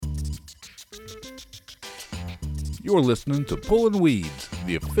You're listening to Pullin' Weeds,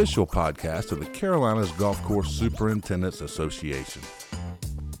 the official podcast of the Carolinas Golf Course Superintendents Association.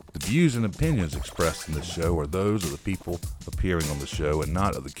 The views and opinions expressed in this show are those of the people appearing on the show and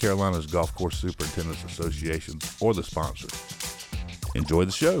not of the Carolinas Golf Course Superintendents Association or the sponsors. Enjoy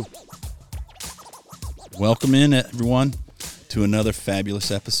the show. Welcome in, everyone, to another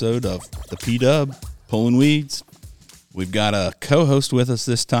fabulous episode of the P-Dub, Pullin' Weeds. We've got a co-host with us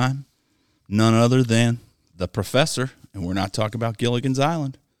this time, none other than the professor, and we're not talking about Gilligan's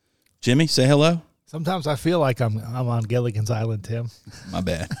Island. Jimmy, say hello. Sometimes I feel like I'm on Gilligan's Island, Tim. My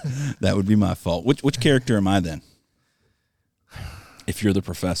bad. That would be my fault. Which character am I then? If you're the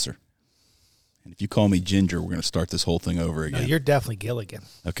professor. And if you call me Ginger, we're going to start this whole thing over again. No, you're definitely Gilligan.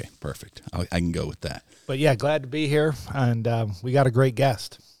 Okay, perfect. I can go with that. But yeah, glad to be here, and we got a great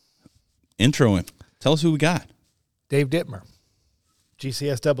guest. Intro him. Tell us who we got. Dave Dettmer,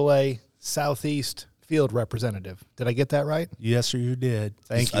 GCSAA Southeast Field Representative. Did I get that right? Yes, sir, you did.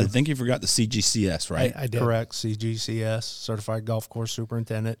 Thank you. I think you forgot the CGCS, right? I did. Correct. CGCS, Certified Golf Course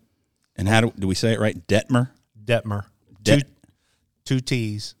Superintendent. And how do we say it right? Dettmer? Dettmer. Two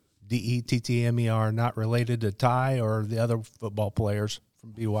T's. Dettmer, not related to Ty or the other football players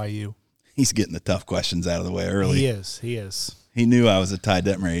from BYU. He's getting the tough questions out of the way early. He is. He knew I was a Ty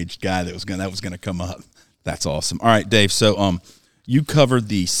Dettmer aged guy that was going to come up. That's awesome. All right, Dave. So, you covered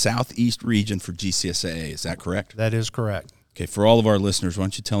the Southeast region for GCSAA. Is that correct? That is correct. Okay. For all of our listeners, why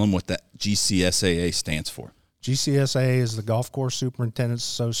don't you tell them what that GCSAA stands for? GCSAA is the Golf Course Superintendents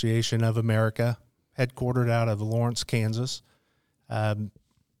Association of America, headquartered out of Lawrence, Kansas. Been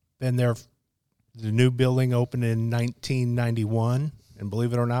there. The new building opened in 1991, and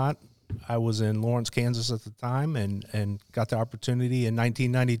believe it or not, I was in Lawrence, Kansas at the time, and got the opportunity in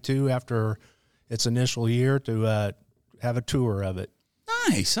 1992 after its initial year to have a tour of it.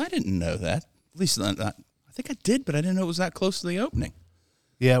 Nice. I didn't know that. At least I think I did, but I didn't know it was that close to the opening.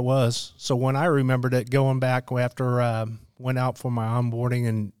 Yeah, it was. So when I remembered it going back after went out for my onboarding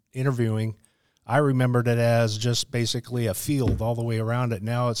and interviewing, I remembered it as just basically a field all the way around it.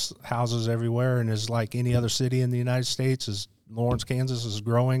 Now it's houses everywhere and is like any other city in the United States. Is Lawrence, Kansas is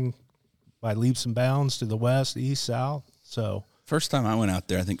growing by leaps and bounds to the west, east, south. So first time I went out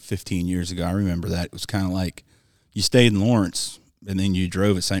there, I think 15 years ago, I remember that. It was kind of like you stayed in Lawrence and then you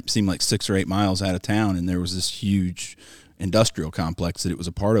drove, it seemed like 6 or 8 miles out of town, and there was this huge industrial complex that it was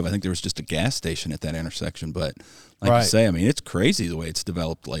a part of. I think there was just a gas station at that intersection. But like you say, I mean, it's crazy the way it's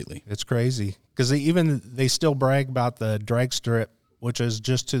developed lately. It's crazy because they still brag about the drag strip, which is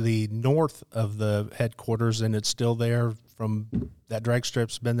just to the north of the headquarters, and it's still there. From that drag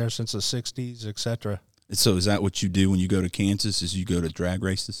strip's been there since the 60s, et cetera. So is that what you do when you go to Kansas, is you go to drag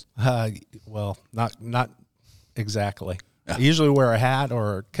races? Well, not exactly. I usually wear a hat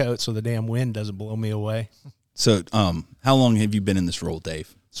or a coat so the damn wind doesn't blow me away. So how long have you been in this role,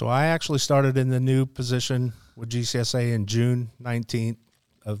 Dave? So I actually started in the new position with GCSA in June 19th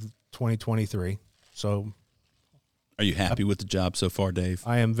of 2023. So are you happy with the job so far, Dave?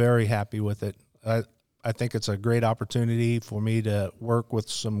 I am very happy with it. I think it's a great opportunity for me to work with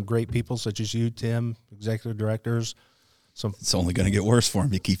some great people such as you, Tim, executive directors. It's only going to get worse for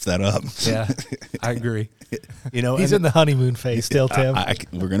him. You keep that up. Yeah, I agree. He's in the honeymoon phase still, Tim.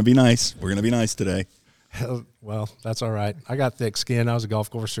 We're going to be nice. We're going to be nice today. Well, that's all right. I got thick skin. I was a golf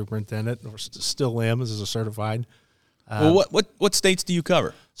course superintendent, or still am as a certified. Well, what states do you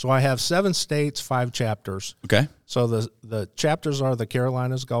cover? So I have 7 states, 5 chapters. Okay. So the chapters are the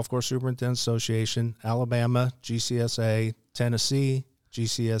Carolinas Golf Course Superintendents Association, Alabama, GCSA, Tennessee,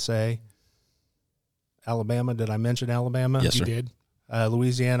 GCSA, Alabama. Did I mention Alabama? Yes, sir. You did.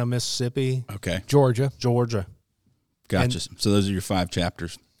 Louisiana, Mississippi. Okay. Georgia. Gotcha. So those are your 5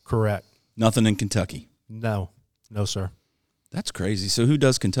 chapters. Correct. Nothing in Kentucky? No, sir. That's crazy. So who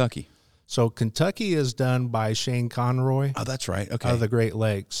does Kentucky? So Kentucky is done by Shane Conroy. Oh, that's right. Okay. Of the Great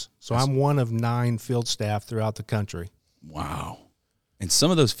Lakes. So I'm one of 9 field staff throughout the country. Wow. And some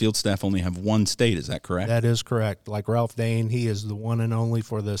of those field staff only have one state. Is that correct? That is correct. Like Ralph Dane, he is the one and only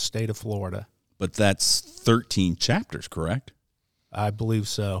for the state of Florida. But that's 13 chapters, correct? I believe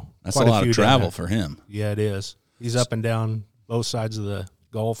so. That's a lot of travel for him. Yeah, it is. He's up and down both sides of the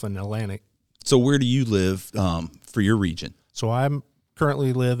Gulf and Atlantic. So where do you live for your region? So I'm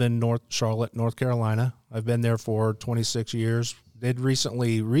currently live in North Charlotte, North Carolina. I've been there for 26 years. Did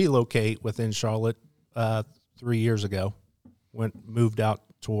recently relocate within Charlotte 3 years ago. Moved out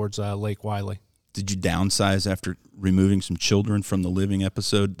towards Lake Wiley. Did you downsize after removing some children from the living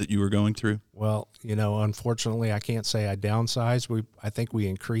episode that you were going through? Well, unfortunately, I can't say I downsized. I think we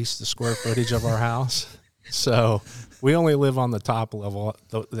increased the square footage of our house. So we only live on the top level.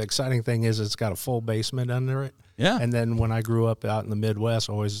 The exciting thing is it's got a full basement under it. Yeah. And then when I grew up out in the Midwest,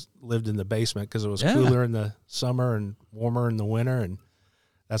 I always lived in the basement because it was cooler in the summer and warmer in the winter. And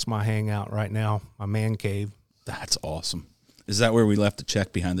that's my hangout right now, my man cave. That's awesome. Is that where we left the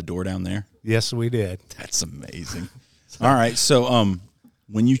check behind the door down there? Yes, we did. That's amazing. All right. So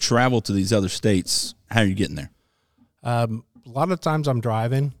when you travel to these other states, how are you getting there? A lot of times I'm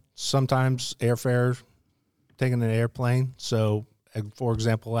driving, sometimes airfare, taking an airplane. So, for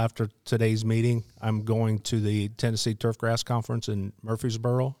example, after today's meeting, I'm going to the Tennessee Turfgrass Conference in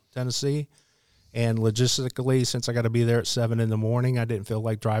Murfreesboro, Tennessee. And logistically, since I got to be there at 7 in the morning, I didn't feel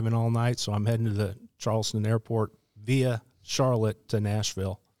like driving all night. So I'm heading to the Charleston airport via Charlotte to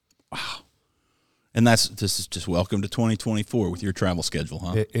Nashville. Wow. And this is just welcome to 2024 with your travel schedule,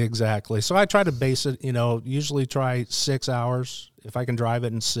 huh? Exactly. So I try to base it, usually try 6 hours if I can drive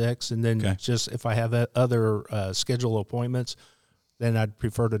it in 6. And then just if I have other scheduled appointments, then I'd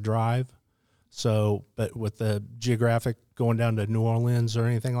prefer to drive. So, but with the geographic going down to New Orleans or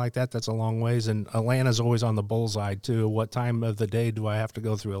anything like that, that's a long ways. And Atlanta's always on the bullseye, too. What time of the day do I have to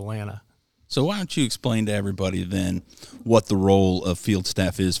go through Atlanta? So why don't you explain to everybody then what the role of field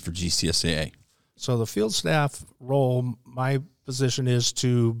staff is for GCSAA? So the field staff role, my position is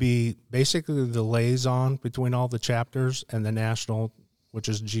to be basically the liaison between all the chapters and the national, which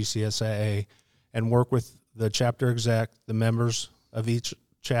is GCSAA, and work with the chapter exec, the members of each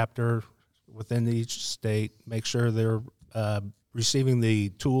chapter within each state, make sure they're receiving the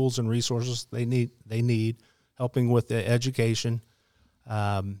tools and resources they need, helping with the education,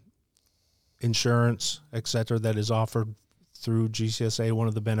 insurance, et cetera, that is offered through GCSA, one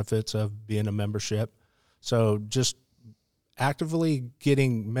of the benefits of being a membership. So just actively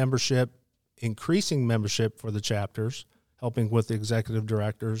getting membership, increasing membership for the chapters, helping with the executive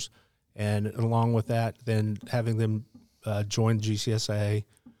directors, and along with that, then having them join GCSA,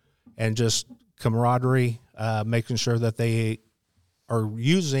 and just camaraderie, making sure that they are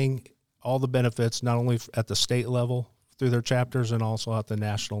using all the benefits, not only at the state level through their chapters and also at the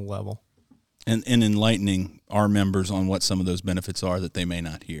national level. And enlightening our members on what some of those benefits are that they may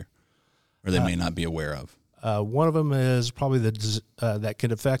not hear or they may not be aware of. One of them is probably that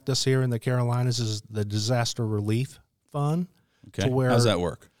could affect us here in the Carolinas is the Disaster Relief Fund. Okay. How does that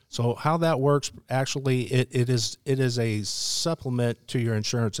work? So how that works, actually, it is a supplement to your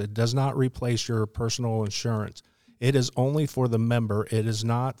insurance. It does not replace your personal insurance. It is only for the member. It is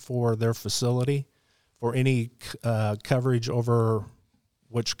not for their facility, for any coverage over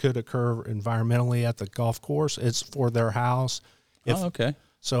which could occur environmentally at the golf course. It's for their house. Okay.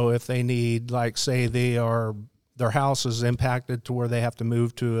 So if they need, like, say their house is impacted to where they have to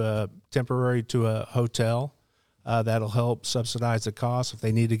move to a hotel, that'll help subsidize the cost. If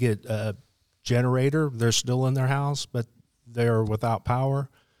they need to get a generator, they're still in their house, but they're without power,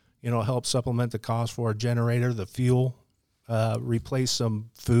 help supplement the cost for a generator, the fuel, replace some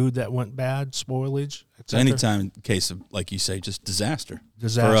food that went bad, spoilage, so anytime in case of, like you say, just disaster.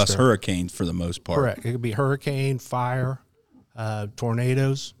 For us, hurricanes for the most part. Correct. It could be hurricane, fire,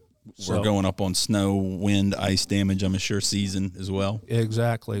 tornadoes. We're going up on snow, wind, ice damage, I'm sure, season as well.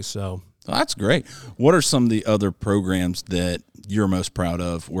 Exactly. So that's great. What are some of the other programs that you're most proud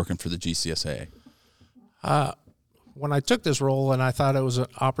of working for the GCSAA? When I took this role and I thought it was an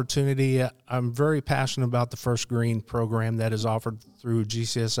opportunity, I'm very passionate about the First Green program that is offered through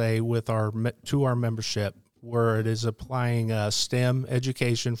GCSA to our membership, where it is applying STEM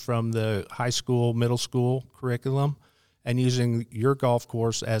education from the high school, middle school curriculum and using your golf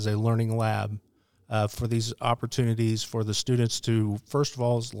course as a learning lab for these opportunities for the students to, first of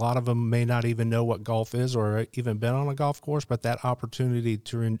all, a lot of them may not even know what golf is or even been on a golf course, but that opportunity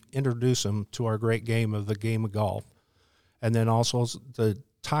to introduce them to our great game of the game of golf. And then also to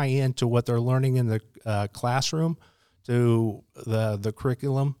tie into what they're learning in the classroom to the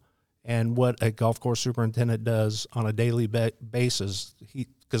curriculum and what a golf course superintendent does on a daily basis.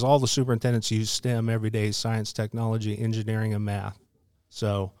 Because all the superintendents use STEM every day: science, technology, engineering, and math.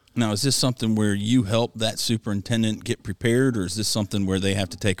 So now, is this something where you help that superintendent get prepared, or is this something where they have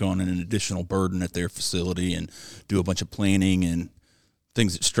to take on an additional burden at their facility and do a bunch of planning and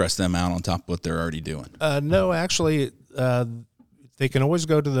things that stress them out on top of what they're already doing? No, actually, they can always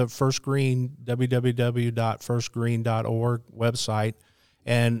go to the First Green, www.firstgreen.org website,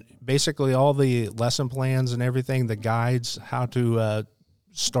 and basically all the lesson plans and everything, the guides, how to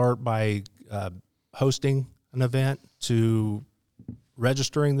start by hosting an event to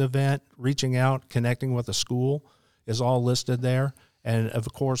registering the event, reaching out, connecting with the school is all listed there. And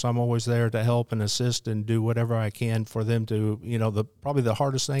of course, I'm always there to help and assist and do whatever I can for them to, probably the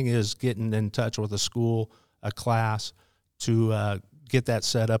hardest thing is getting in touch with a school, a class, to get that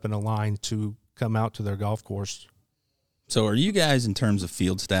set up and aligned to come out to their golf course. So are you guys, in terms of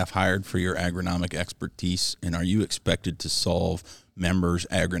field staff, hired for your agronomic expertise, and are you expected to solve members'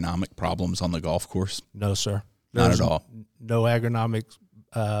 agronomic problems on the golf course? No, sir. Not at all. No agronomics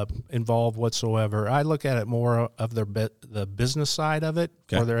involved whatsoever. I look at it more of the business side of it,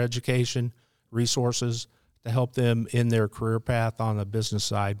 Okay. for their education, resources to help them in their career path on the business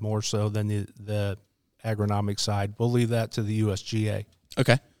side more so than the agronomic side. We'll leave that to the USGA.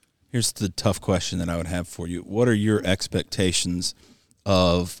 Okay. Here's the tough question that I would have for you. What are your expectations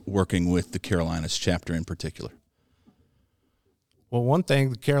of working with the Carolinas chapter in particular? Well, one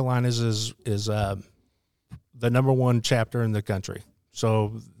thing, the Carolinas is the number one chapter in the country.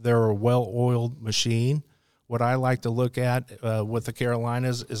 So they're a well-oiled machine. What I like to look at with the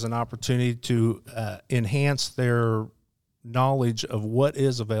Carolinas is an opportunity to enhance their knowledge of what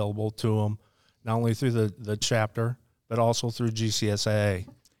is available to them, not only through the chapter, but also through GCSAA.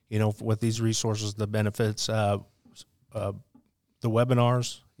 With these resources, the benefits, the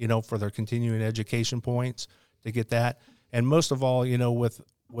webinars, for their continuing education points to get that. And most of all,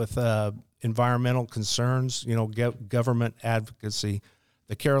 with environmental concerns, government advocacy,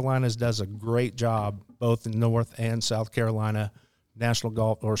 the Carolinas does a great job, both in North and South Carolina, national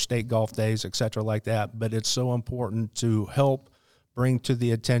golf or state golf days, et cetera, like that. But it's so important to help bring to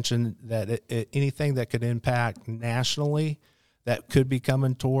the attention that anything that could impact nationally that could be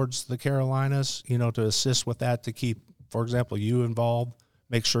coming towards the Carolinas, to assist with that, to keep, for example, you involved,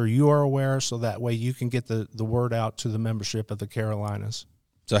 make sure you are aware so that way you can get the word out to the membership of the Carolinas.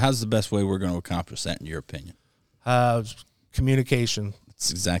 So how's the best way we're going to accomplish that, in your opinion? Communication. It's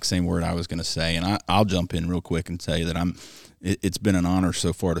the exact same word I was going to say, and I'll jump in real quick and tell you that it's been an honor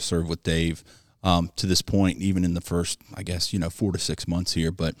so far to serve with Dave to this point, even in the first, 4 to 6 months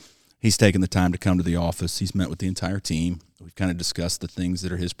here, but he's taken the time to come to the office. He's met with the entire team. We've kind of discussed the things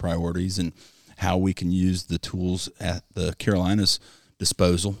that are his priorities and how we can use the tools at the Carolinas'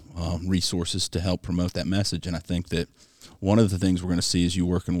 disposal, resources to help promote that message. And I think that one of the things we're going to see is you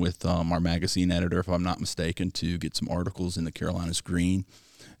working with our magazine editor, if I'm not mistaken, to get some articles in the Carolinas Green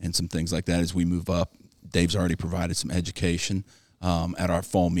and some things like that as we move up. Dave's already provided some education at our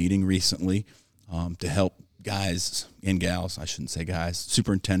fall meeting recently to help guys and gals, I shouldn't say guys,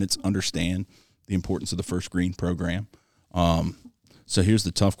 superintendents understand the importance of the First Green program. So here's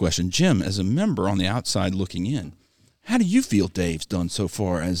the tough question. Jim, as a member on the outside looking in, how do you feel Dave's done so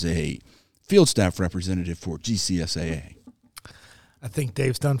far as a field staff representative for GCSAA? I think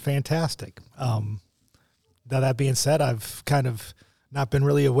Dave's done fantastic. That being said, I've kind of not been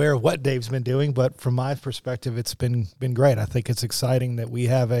really aware of what Dave's been doing, but from my perspective, it's been great. I think it's exciting that we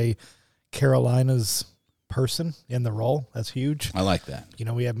have a Carolinas person in the role. That's huge. I like that.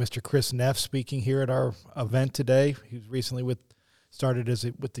 We have Mr. Chris Neff speaking here at our event today. He was recently started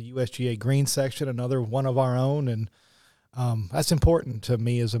with the USGA Green section, another one of our own, and that's important to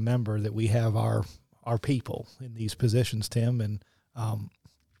me as a member that we have our people in these positions, Tim. And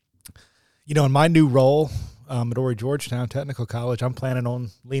in my new role at Horry Georgetown Technical College, I'm planning on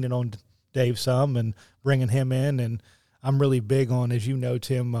leaning on Dave some and bringing him in, and I'm really big on, as you know,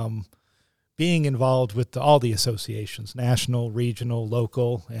 Tim, being involved with all the associations, national, regional,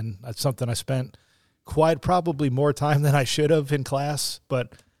 local, and that's something I spent quite probably more time than I should have in class.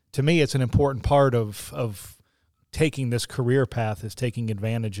 But to me, it's an important part of taking this career path, is taking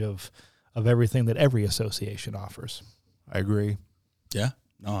advantage of everything that every association offers. I agree. Yeah.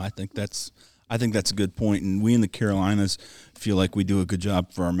 No, I think that's a good point. And we in the Carolinas feel like we do a good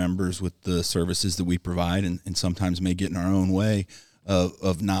job for our members with the services that we provide, and sometimes may get in our own way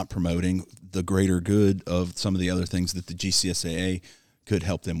of not promoting the greater good of some of the other things that the GCSAA could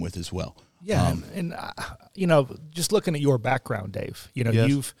help them with as well. Yeah, and just looking at your background, Dave, Yes.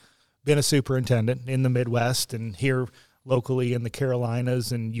 You've been a superintendent in the Midwest and here locally in the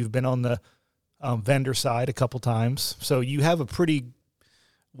Carolinas, and you've been on the vendor side a couple times. So you have a pretty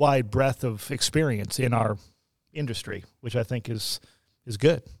wide breadth of experience in our industry, which I think is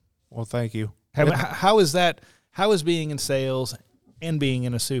good. Well, thank you. How is that? How is being in sales and being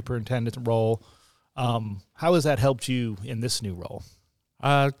in a superintendent role, how has that helped you in this new role?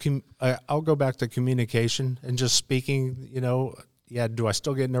 I'll go back to communication and just speaking. Do I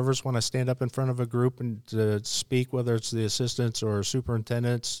still get nervous when I stand up in front of a group and to speak, whether it's the assistants or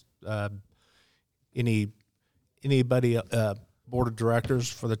superintendents, anybody, board of directors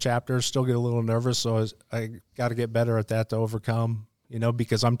for the chapter? Still get a little nervous, so I got to get better at that to overcome,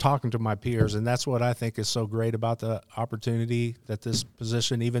 because I'm talking to my peers, and that's what I think is so great about the opportunity that this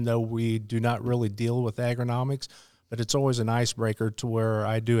position, even though we do not really deal with agronomics, but it's always an icebreaker to where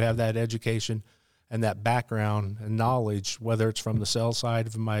I do have that education and that background and knowledge, whether it's from the sales side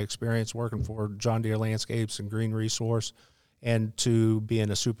of my experience working for John Deere Landscapes and Green Resource, and to being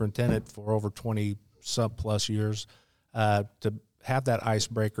a superintendent for over 20 plus years, to have that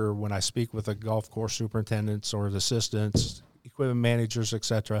icebreaker when I speak with the golf course superintendents or the assistants, equipment managers,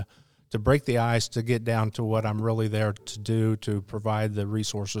 etc., to break the ice, to get down to what I'm really there to do, to provide the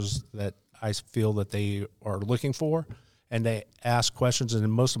resources that I feel that they are looking for, and they ask questions, and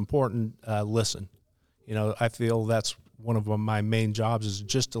most important, listen. I feel that's one of my main jobs is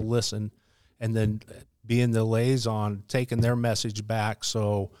just to listen, and then being the liaison, taking their message back.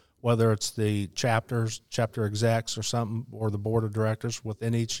 So whether it's the chapter execs or something, or the board of directors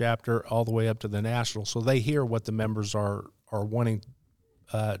within each chapter, all the way up to the national, so they hear what the members are wanting,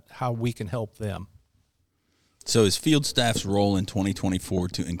 how we can help them. So is field staff's role in 2024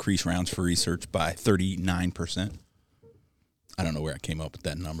 to increase rounds for research by 39%? I don't know where I came up with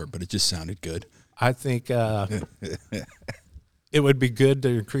that number, but it just sounded good. I think it would be good to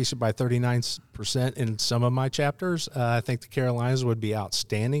increase it by 39% in some of my chapters. I think the Carolinas would be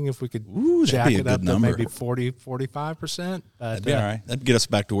outstanding if we could jack it up to maybe 40, 45%. That'd be all right. That'd get us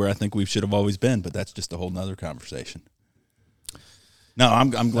back to where I think we should have always been, but that's just a whole nother conversation. No,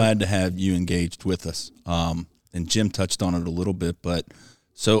 I'm glad to have you engaged with us. And Jim touched on it a little bit, but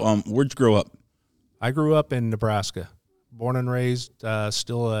so where'd you grow up? I grew up in Nebraska. Born and raised,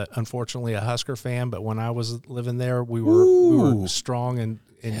 still unfortunately a Husker fan, but when I was living there, we were strong and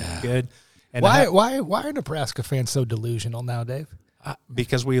good. And why are Nebraska fans so delusional now, Dave?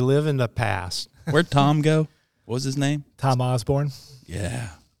 Because we live in the past. Where'd Tom go? What was his name? Tom Osborne. Yeah,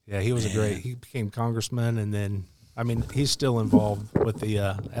 he was he became congressman, and then he's still involved with the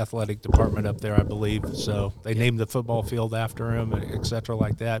athletic department up there, I believe. So they named the football field after him, et cetera,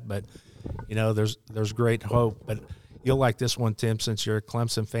 like that. But there's great hope. But you'll like this one, Tim, since you're a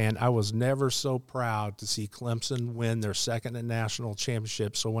Clemson fan. I was never so proud to see Clemson win their second national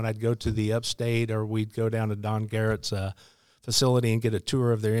championship. So when I'd go to the upstate, or we'd go down to Don Garrett's facility and get a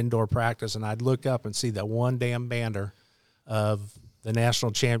tour of their indoor practice, and I'd look up and see that one damn banner of the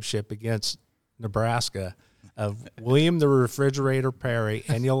national championship against Nebraska of William the Refrigerator Perry.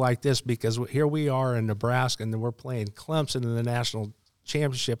 And you'll like this because here we are in Nebraska, and we're playing Clemson in the national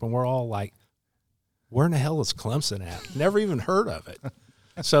championship, and we're all like, where in the hell is Clemson at? Never even heard of it.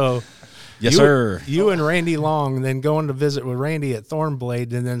 So yes, sir. You and Randy Long, and then going to visit with Randy at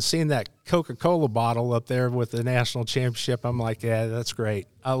Thornblade, and then seeing that Coca-Cola bottle up there with the national championship, I'm like, yeah, that's great.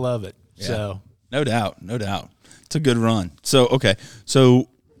 I love it. Yeah. So no doubt. It's a good run. So, okay. So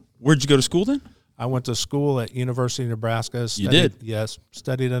where'd you go to school then? I went to school at University of Nebraska. You did? Yes.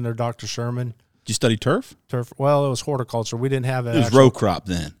 Studied under Dr. Sherman. Did you study turf? Turf. Well, it was horticulture. We didn't have it. It was row crop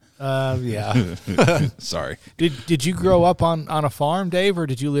then. Yeah. Sorry. Did you grow up on a farm, Dave, or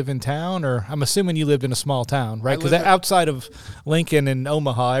did you live in town? Or I'm assuming you lived in a small town, right? Because outside of Lincoln and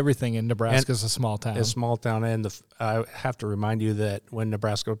Omaha, everything in Nebraska is a small town. It's a small town, and I have to remind you that when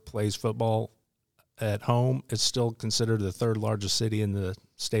Nebraska plays football at home, it's still considered the third largest city in the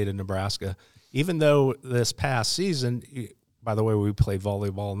state of Nebraska. Even though this past season, by the way, we play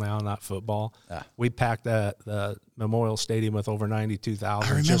volleyball now, not football. We packed the Memorial Stadium with over 92,000.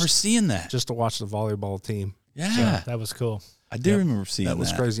 I remember seeing that. Just to watch the volleyball team. Yeah. So that was cool. I do remember seeing that. That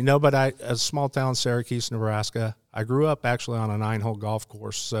was crazy. No, but a small town, Syracuse, Nebraska. I grew up actually on a 9-hole golf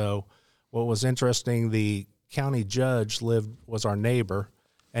course. So what was interesting, the county judge was our neighbor,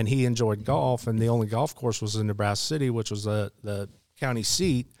 and he enjoyed golf, and the only golf course was in Nebraska City, which was the county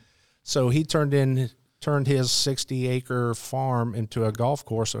seat. So he turned his 60-acre farm into a golf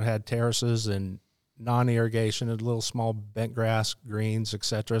course. So it had terraces and non-irrigation and little small bent grass greens,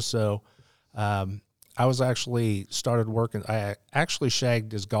 etc. So I was actually started working. I actually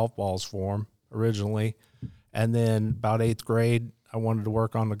shagged his golf balls for him originally. And then about 8th grade, I wanted to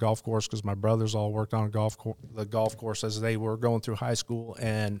work on the golf course because my brothers all worked on the golf course as they were going through high school.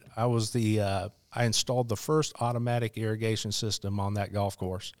 And I was I installed the first automatic irrigation system on that golf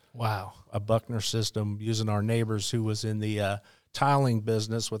course. Wow. A Buckner system using our neighbors who was in the tiling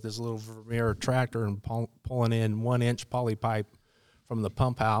business with his little Vermeer tractor and pulling in 1-inch poly pipe from the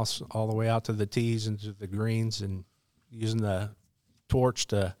pump house all the way out to the tees and to the greens, and using the torch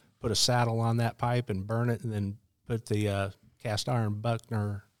to put a saddle on that pipe and burn it, and then put the cast iron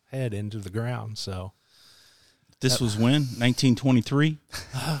Buckner head into the ground. So this was when? 1923?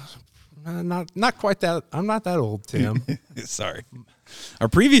 Not quite that. I'm not that old, Tim. Sorry. Our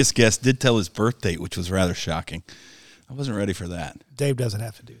previous guest did tell his birth date, which was rather shocking. I wasn't ready for that. Dave doesn't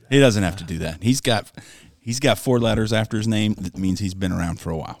have to do that. He doesn't have to do that. He's got 4 letters after his name. That means he's been around for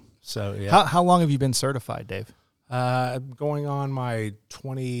a while. So yeah. How long have you been certified, Dave? Going on my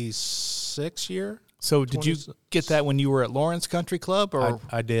 26th year. So did you get that when you were at Lawrence Country Club? Or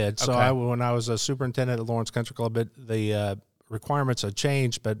I did. So Okay. when I was a superintendent at Lawrence Country Club, the requirements have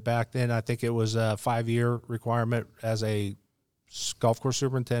changed, but back then I think it was a 5-year requirement as a golf course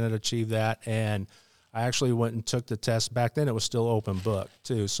superintendent, achieved that. And I actually went and took the test. Back then it was still open book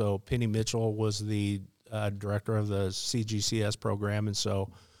too. So Penny Mitchell was the director of the CGCS program. And so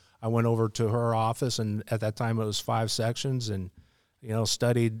I went over to her office, and at that time it was 5 sections, and,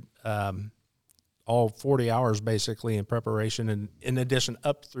 studied all 40 hours basically in preparation, and in addition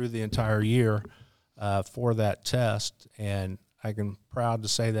up through the entire year for that test. And I can proud to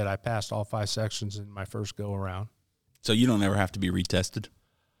say that I passed all 5 sections in my first go around. So you don't ever have to be retested?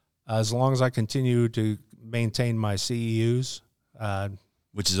 As long as I continue to maintain my CEUs.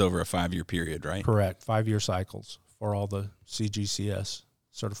 Which is over a 5-year period, right? Correct. 5-year cycles for all the CGCS,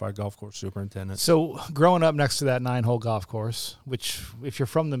 Certified Golf Course Superintendents. So growing up next to that 9-hole golf course, which if you're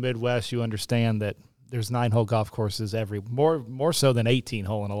from the Midwest, you understand that there's 9-hole golf courses more so than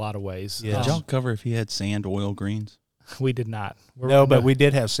 18-hole in a lot of ways. Yeah. Did y'all cover if he had sand oil greens? We did not. But we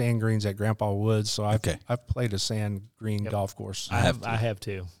did have sand greens at Grandpa Woods, so I've played a sand green Yep. golf course. I have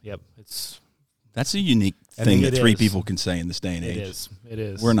too. Yep. That's a unique thing that 3 people can say in this day and age. It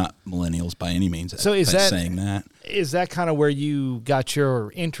is. We're not millennials by any means. So is that saying that? Is that kind of where you got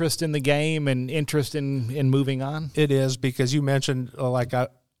your interest in the game and interest in moving on? It is, because you mentioned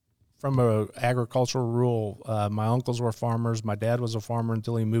from a agricultural rural. My uncles were farmers. My dad was a farmer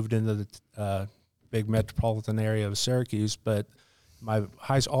until he moved into the big metropolitan area of Syracuse. But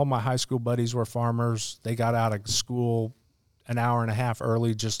all my high school buddies were farmers. They got out of school an hour and a half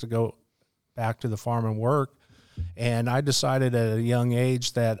early just to go back to the farm and work. And I decided at a young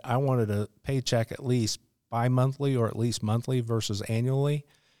age that I wanted a paycheck at least bi-monthly or at least monthly versus annually.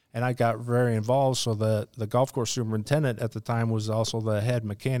 And I got very involved. So the golf course superintendent at the time was also the head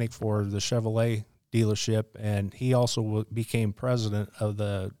mechanic for the Chevrolet dealership. And he also became president of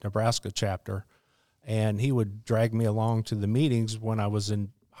the Nebraska chapter. And he would drag me along to the meetings when I was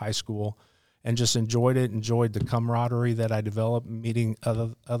in high school, and just enjoyed the camaraderie that I developed, meeting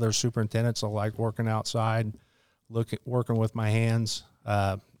other superintendents. I like working outside, working with my hands.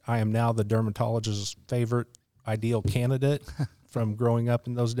 I am now the dermatologist's favorite ideal candidate from growing up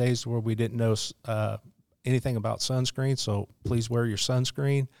in those days where we didn't know anything about sunscreen. So please wear your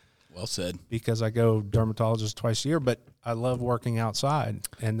sunscreen. Well said. Because I go dermatologist twice a year, but I love working outside,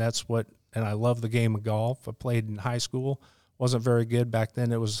 and I love the game of golf. I played in high school. Wasn't very good back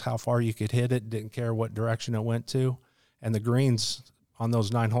then. It was how far you could hit it. Didn't care what direction it went to. And the greens on those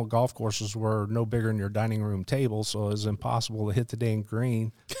 9-hole golf courses were no bigger than your dining room table, so it was impossible to hit the dang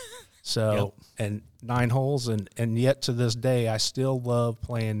green. So, and 9 holes, and yet to this day, I still love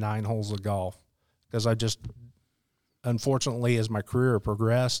playing 9 holes of golf, because unfortunately, as my career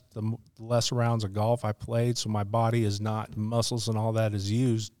progressed, the less rounds of golf I played, so my body is not, muscles and all that is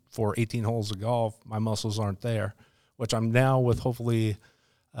used for 18 holes of golf. My muscles aren't there, which I'm now with hopefully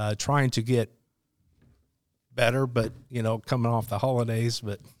trying to get better, but, coming off the holidays,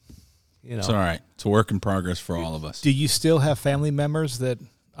 but, It's all right. It's a work in progress for all of us. Do you still have family members that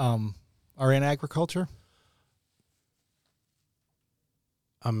are in agriculture?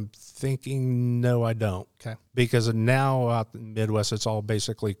 I'm thinking, no, I don't. Okay. Because now out in the Midwest, it's all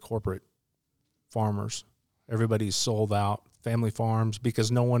basically corporate farmers. Everybody's sold out, family farms,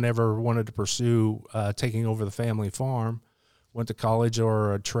 because no one ever wanted to pursue taking over the family farm, went to college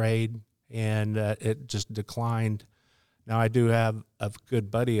or a trade, and it just declined. Now, I do have a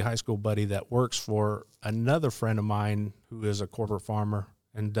good buddy, a high school buddy, that works for another friend of mine who is a corporate farmer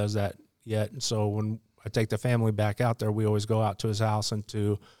and does that yet. And so when I take the family back out there, we always go out to his house and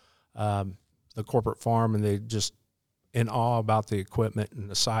to the corporate farm, and they just in awe about the equipment and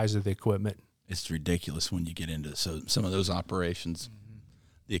the size of the equipment. It's ridiculous when you get into some of those operations. Mm-hmm.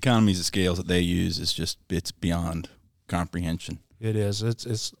 The economies of scales that they use it's beyond comprehension. It is.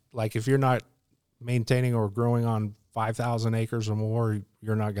 It's like if you're not maintaining or growing on 5,000 acres or more,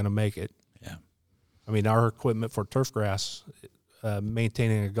 you're not going to make it. Yeah. I mean, our equipment for turfgrass,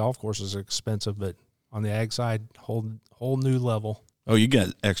 maintaining a golf course is expensive, but on the ag side, whole new level. Oh, you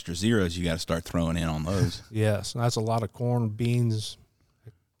got extra zeros you got to start throwing in on those. Yes, and that's a lot of corn, beans,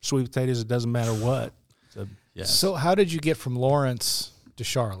 sweet potatoes. It doesn't matter what. So how did you get from Lawrence to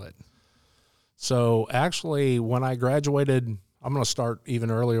Charlotte? So actually, when I graduated, I'm going to start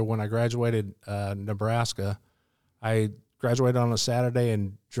even earlier. When I graduated Nebraska, I graduated on a Saturday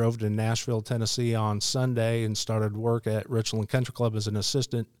and drove to Nashville, Tennessee on Sunday and started work at Richland Country Club as an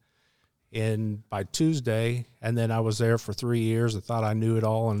assistant by Tuesday. And then I was there for 3 years. I thought I knew it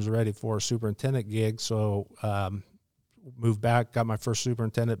all and was ready for a superintendent gig. So moved back, got my first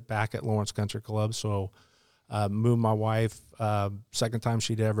superintendent back at Lawrence Country Club. So moved my wife, second time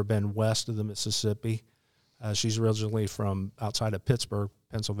she'd ever been west of the Mississippi. She's originally from outside of Pittsburgh,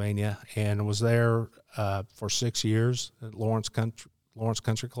 Pennsylvania, and was there for 6 years at Lawrence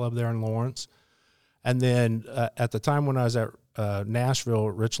Country Club there in Lawrence. And then at the time when I was at Nashville,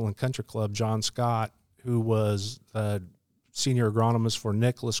 Richland Country Club, John Scott, who was senior agronomist for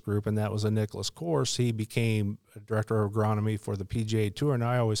Nicholas Group, and that was a Nicholas course, he became a director of agronomy for the PGA Tour, and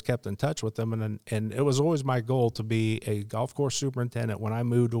I always kept in touch with him. And it was always my goal to be a golf course superintendent when I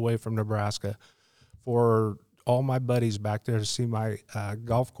moved away from Nebraska, for all my buddies back there to see my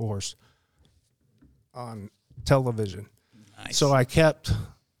golf course on television. Nice. So I kept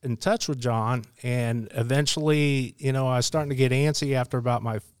in touch with John, and eventually, I was starting to get antsy after about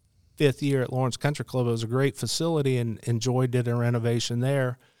my 5th year at Lawrence Country Club. It was a great facility and enjoyed it, a renovation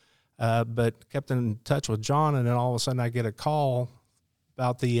there, but kept in touch with John, and then all of a sudden I get a call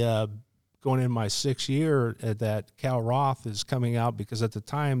about the going in my 6th year that Cal Roth is coming out, because at the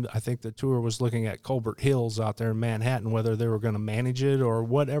time I think the tour was looking at Colbert Hills out there in Manhattan, whether they were going to manage it or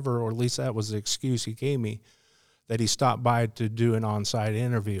whatever, or at least that was the excuse he gave me, that he stopped by to do an on-site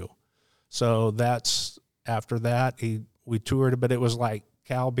interview. So that's after that we toured, but it was like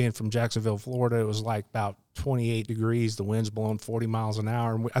Cal being from Jacksonville, Florida, it was like about 28 degrees, the wind's blowing 40 miles an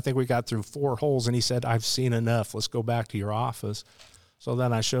hour, and I think we got through 4 holes, and he said, "I've seen enough, let's go back to your office." So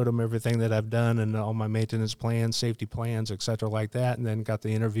then I showed him everything that I've done and all my maintenance plans, safety plans, et cetera, like that, and then got the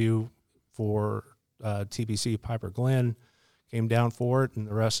interview for TPC Piper Glen, came down for it, and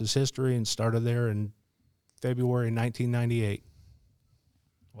the rest is history, and started there in February 1998.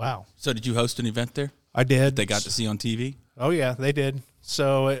 Wow. So did you host an event there? I did. They got to see on TV? Oh, yeah, they did.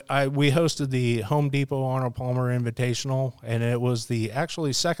 So we hosted the Home Depot Arnold Palmer Invitational, and it was the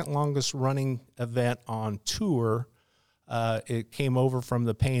actually second longest running event on tour. It came over from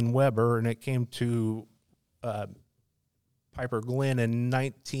the Payne Weber, and it came to Piper Glen in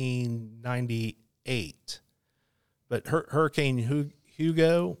 1998. But Hurricane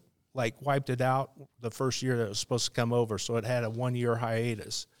Hugo wiped it out the first year that it was supposed to come over, so it had a 1-year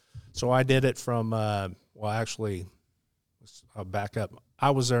hiatus. So I did it from actually, I'll back up.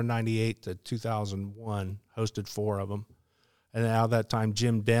 I was there 98 to 2001, hosted 4 of them, and out of that time,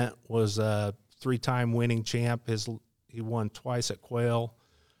 Jim Dent was a 3-time winning champ. He won twice at Quail,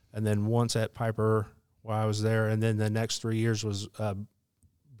 and then once at Piper while I was there, and then the next 3 years was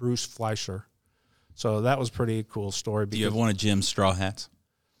Bruce Fleischer. So that was a pretty cool story. Do you have one of Jim's straw hats?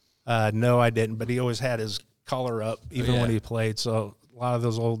 No, I didn't, but he always had his collar up even when he played. So a lot of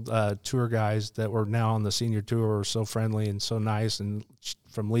those old tour guys that were now on the senior tour were so friendly and so nice. And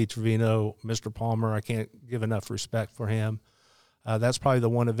from Lee Trevino, Mr. Palmer, I can't give enough respect for him. That's probably the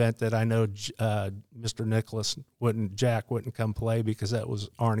one event that I know Mr. Nicholas Jack wouldn't come play, because that was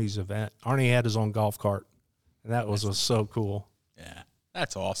Arnie's event. Arnie had his own golf cart, and that was so cool. Yeah,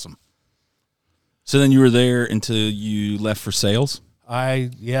 that's awesome. So then you were there until you left for sales?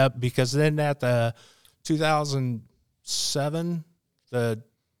 Because then at the 2007, the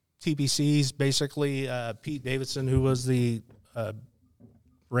TPCs, basically Pete Davidson, who was ran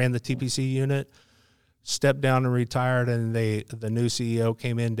the TPC unit, stepped down and retired, and the new CEO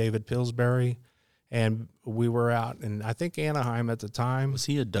came in, David Pillsbury, and we were out in, I think, Anaheim at the time. Was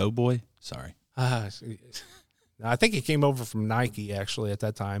he a doughboy? Sorry. I think he came over from Nike, actually, at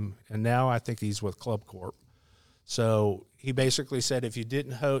that time, and now I think he's with Club Corp. So he basically said,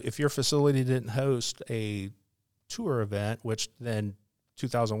 if your facility didn't host a tour event, which then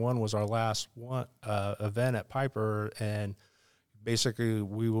 2001 was our last one event at Piper, and basically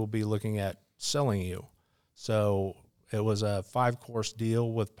we will be looking at selling you. So it was a 5-course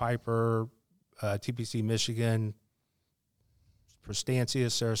deal with Piper, TPC Michigan, Prestantia,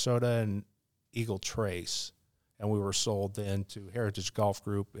 Sarasota, and Eagle Trace. And we were sold then to Heritage Golf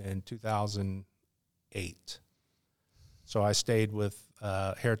Group in 2008. So I stayed with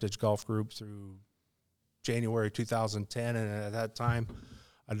Heritage Golf Group through January 2010, and at that time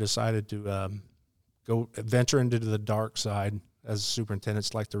I decided to go venture into the dark side, as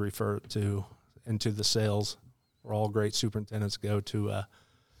superintendents like to refer to, into the sales, where all great superintendents go to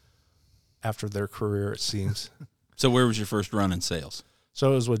after their career, it seems. So where was your first run in sales?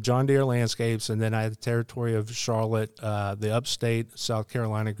 So it was with John Deere Landscapes, and then I had the territory of Charlotte, the upstate, South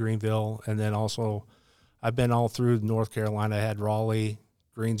Carolina, Greenville, and then also I've been all through North Carolina. I had Raleigh,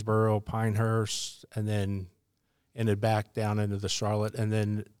 Greensboro, Pinehurst, and then ended back down into the Charlotte. And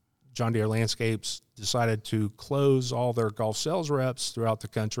then John Deere Landscapes decided to close all their golf sales reps throughout the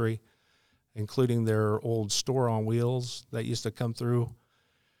country, including their old store on wheels that used to come through,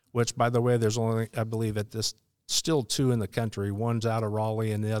 which, by the way, there's only, I believe, at this still 2 in the country. One's out of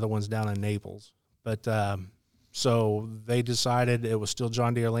Raleigh and the other one's down in Naples. But so they decided it was still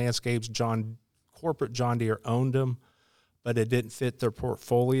John Deere Landscapes. Corporate John Deere owned them, but it didn't fit their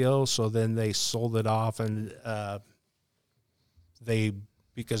portfolio. So then they sold it off, and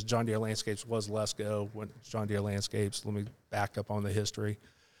because John Deere Landscapes was Lesco, when John Deere Landscapes, let me back up on the history,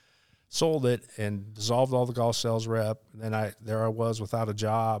 sold it and dissolved all the golf sales rep. And then there I was without a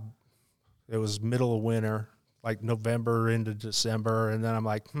job. It was middle of winter, like November into December. And then I'm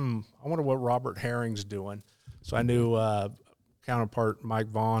like, I wonder what Robert Herring's doing. So I knew counterpart Mike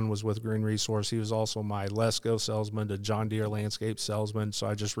Vaughn was with Green Resource. He was also my Lesco salesman to John Deere Landscape salesman. So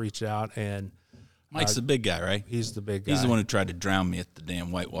I just reached out, and Mike's the big guy, right? He's the big guy. He's the one who tried to drown me at the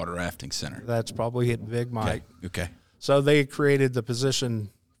damn Whitewater Rafting Center. That's probably hit Big Mike. Okay. So they created the position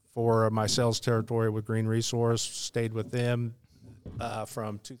for my sales territory with Green Resource, stayed with them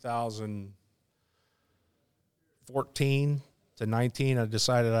from 2014 to 19. I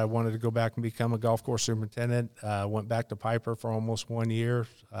decided I wanted to go back and become a golf course superintendent. Went back to Piper for almost 1 year.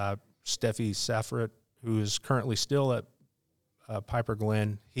 Steffi Saffert, who is currently still at Piper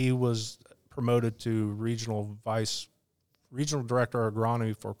Glen, he was promoted to regional director of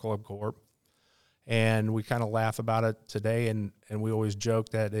agronomy for Club Corp. And we kind of laugh about it today, and we always joke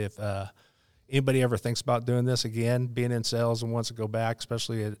that if anybody ever thinks about doing this again, being in sales and wants to go back,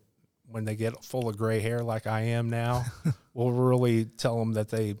 especially when they get full of gray hair like I am now, we'll really tell them that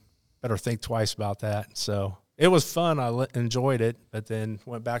they better think twice about that. So it was fun. I enjoyed it, but then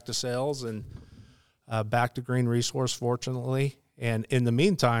went back to sales and back to Green Resource, fortunately. And in the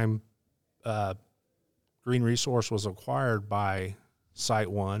meantime, Green Resource was acquired by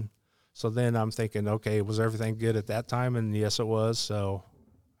Site One. So then I'm thinking, okay, was everything good at that time? And yes, it was. So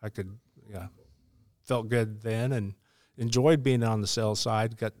I felt good then and enjoyed being on the sales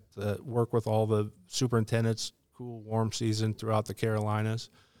side. Got to work with all the superintendents, cool, warm season throughout the Carolinas.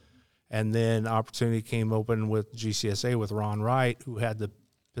 And then opportunity came open with GCSA with Ron Wright, who had the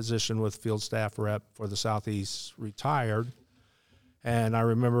position with field staff rep for the Southeast, retired. And I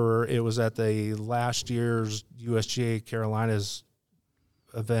remember it was at the last year's USGA Carolinas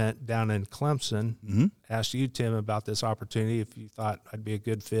event down in Clemson. Mm-hmm. Asked you, Tim, about this opportunity, if you thought I'd be a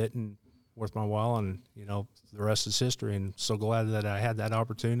good fit and worth my while, and the rest is history. And so glad that I had that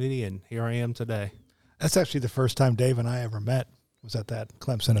opportunity, and here I am today. That's actually the first time Dave and I ever met, was at that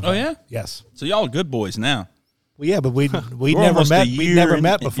Clemson event. Oh yeah, yes. So y'all are good boys now. Well, yeah, but we never met. We never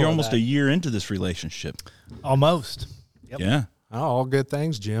met before. You're almost a year into this relationship. Almost. Yep. Yeah. Oh, all good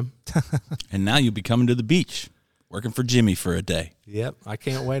things, Jim. And now you'll be coming to the beach, working for Jimmy for a day. Yep, I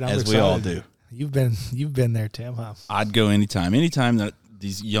can't wait. I'm as excited. We all do. You've been there, Tim, huh? I'd go anytime. Anytime that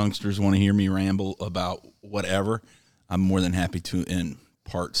these youngsters want to hear me ramble about whatever, I'm more than happy to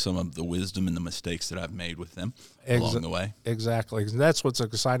impart some of the wisdom and the mistakes that I've made with them along the way. Exactly. And that's what's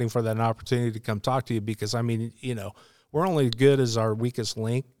exciting for that opportunity to come talk to you, because, we're only as good as our weakest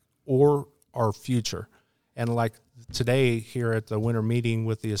link or our future. And like today here at the winter meeting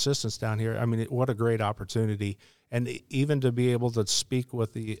with the assistants down here, what a great opportunity. And even to be able to speak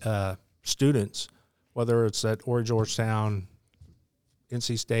with the students, whether it's at Georgetown,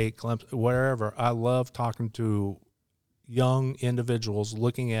 NC State, Clemson, wherever. I love talking to young individuals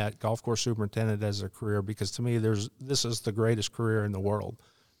looking at golf course superintendent as a career, because to me, this is the greatest career in the world,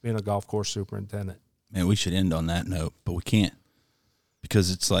 being a golf course superintendent. Man, we should end on that note, but we can't,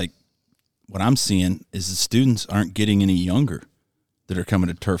 because it's like what I'm seeing is the students aren't getting any younger that are coming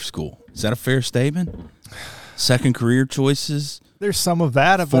to turf school. Is that a fair statement? Second career choices. There's some of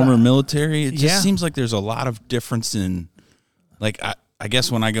that. Former military. It just seems like there's a lot of difference in, like, I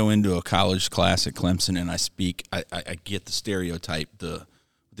guess when I go into a college class at Clemson and I speak, I get the stereotype, with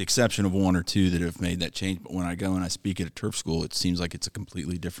the exception of one or two that have made that change. But when I go and I speak at a turf school, it seems like it's a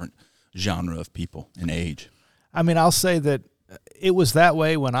completely different genre of people and age. I'll say that it was that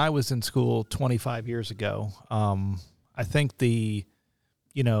way when I was in school 25 years ago. I think the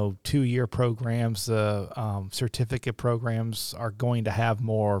 2-year programs, the certificate programs are going to have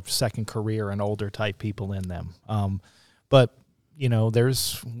more second career and older type people in them. But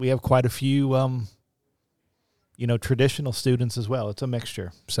we have quite a few, traditional students as well. It's a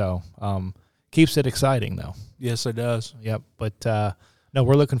mixture. So keeps it exciting, though. Yes, it does. Yep. But, no,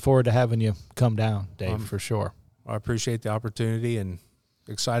 we're looking forward to having you come down, Dave, for sure. I appreciate the opportunity and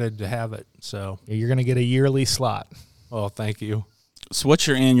excited to have it. So you're going to get a yearly slot. Well, thank you. So what's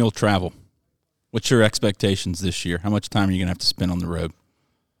your annual travel? What's your expectations this year? How much time are you going to have to spend on the road?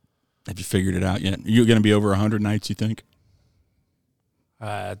 Have you figured it out yet? Are you going to be over 100 nights, you think?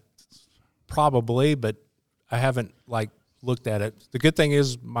 Probably, but I haven't looked at it. The good thing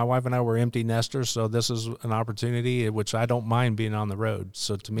is my wife and I were empty nesters, so this is an opportunity which I don't mind being on the road.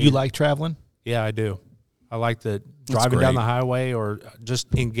 So to me, You like traveling? Yeah, I do. I like the driving down the highway or just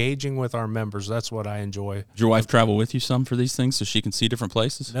engaging with our members. That's what I enjoy. Does your wife travel with you some for these things so she can see different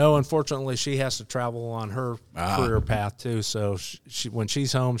places? No, unfortunately, she has to travel on her career path too. So she when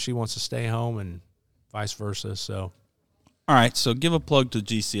she's home, she wants to stay home and vice versa. So, all right. So give a plug to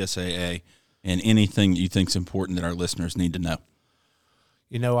GCSAA and anything you think is important that our listeners need to know.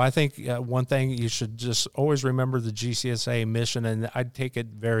 You know, I think one thing you should just always remember the GCSA mission, and I take it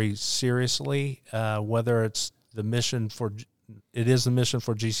very seriously, whether it's the mission it is the mission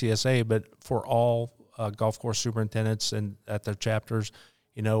for GCSA, but for all golf course superintendents and at their chapters,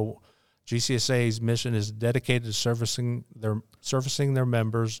 you know, GCSA's mission is dedicated to servicing their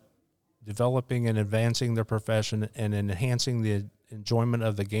members, developing and advancing their profession, and enhancing the enjoyment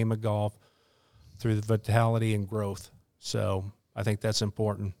of the game of golf through the vitality and growth. So I think that's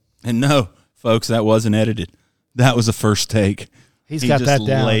important. And no, folks, that wasn't edited. That was a first take. He got that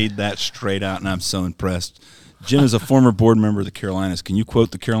down. Laid that straight out, and I'm so impressed. Jim is a former board member of the Carolinas. Can you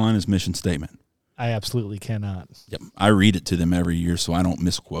quote the Carolinas mission statement? I absolutely cannot. Yep. I read it to them every year so I don't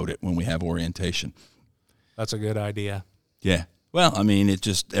misquote it when we have orientation. That's a good idea. Yeah. Well, I mean, it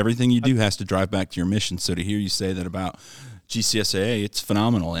just everything you do has to drive back to your mission. So to hear you say that about GCSAA, it's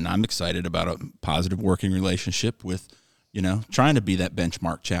phenomenal, and I'm excited about a positive working relationship with, you know, trying to be that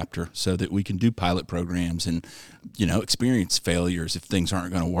benchmark chapter so that we can do pilot programs and, you know, experience failures if things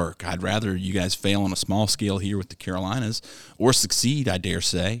aren't going to work. I'd rather you guys fail on a small scale here with the Carolinas or succeed, I dare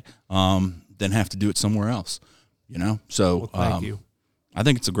say, than have to do it somewhere else, you know. So thank you. I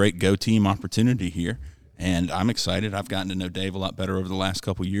think it's a great go-team opportunity here, and I'm excited. I've gotten to know Dave a lot better over the last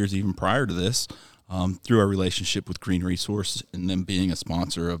couple of years, even prior to this, through our relationship with Green Resource and them being a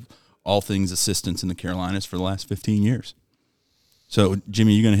sponsor of all things assistance in the Carolinas for the last 15 years. So,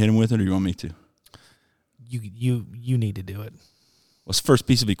 Jimmy, you going to hit him with it, or you want me to? You need to do it. What's the first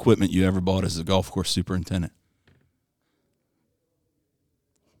piece of equipment you ever bought as a golf course superintendent?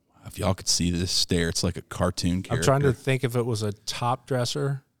 If y'all could see this stare, it's like a cartoon character. I'm trying to think if it was a top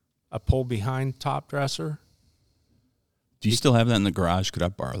dresser, a pull-behind top dresser. Do you still have that in the garage? Could I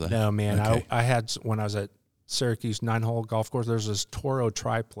borrow that? No, man. Okay. I had, when I was at Syracuse 9-hole golf course, there's this Toro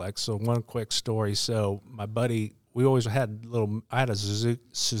triplex. So one quick story. So my buddy, we always had I had a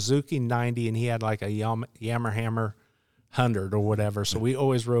Suzuki 90, and he had like a Yamaha 100 or whatever. So we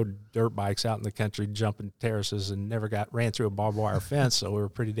always rode dirt bikes out in the country, jumping terraces, and never ran through a barbed wire fence. So we were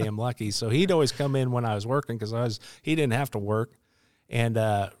pretty damn lucky. So he'd always come in when I was working because he didn't have to work. And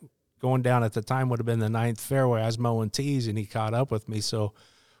going down at the time would have been the 9th fairway. I was mowing tees, and he caught up with me. So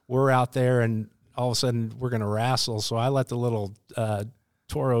we're out there, and all of a sudden we're going to wrestle. So I let the little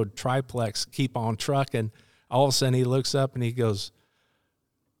Toro triplex keep on trucking. All of a sudden he looks up and he goes,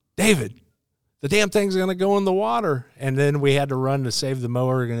 "David, the damn thing's going to go in the water." And then we had to run to save the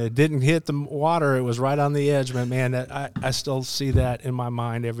mower, and it didn't hit the water. It was right on the edge. But, man, I still see that in my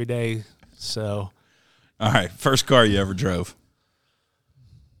mind every day. So, all right, first car you ever drove?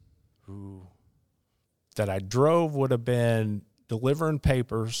 That I drove would have been delivering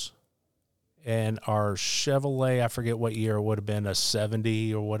papers, and our Chevrolet, I forget what year, it would have been a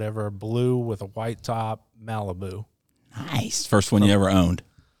 70 or whatever, blue with a white top, Malibu. Nice. First one you ever owned?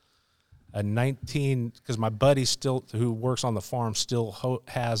 A 19, because my buddy who works on the farm still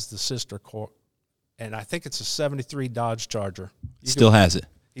has the sister car, and I think it's a 73 Dodge Charger. Has it?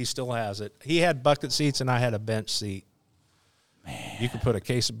 He still has it. He had bucket seats, and I had a bench seat. Man. You could put a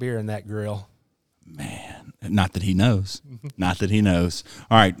case of beer in that grill. Man, not that he knows. Not that he knows.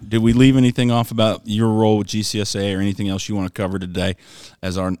 All right, did we leave anything off about your role with GCSA or anything else you want to cover today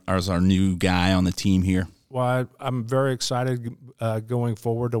as our new guy on the team here? Well, I'm very excited going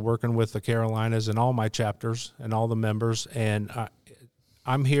forward to working with the Carolinas and all my chapters and all the members, and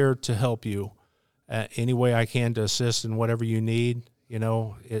I'm here to help you any way I can to assist in whatever you need. You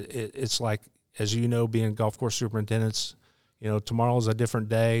know, it's like, as you know, being golf course superintendents, you know, tomorrow's a different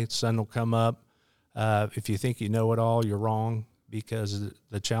day. Sun will come up. If you think you know it all, you're wrong, because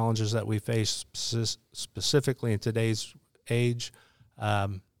the challenges that we face specifically in today's age,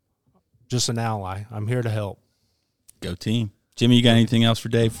 just an ally. I'm here to help. Go team. Jimmy, you got anything else for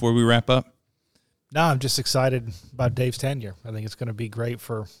Dave before we wrap up? No, I'm just excited about Dave's tenure. I think it's going to be great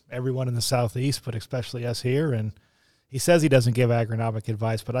for everyone in the Southeast, but especially us here. And he says he doesn't give agronomic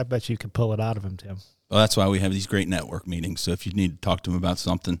advice, but I bet you could pull it out of him, Tim. Well, that's why we have these great network meetings. So if you need to talk to him about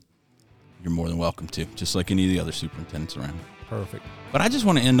something, you're more than welcome to, just like any of the other superintendents around. Perfect. But I just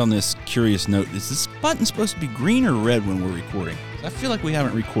want to end on this curious note. Is this button supposed to be green or red when we're recording? I feel like we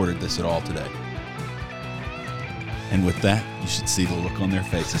haven't recorded this at all today. And with that, you should see the look on their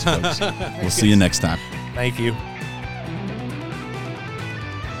faces, folks. We'll see you next time. Thank you.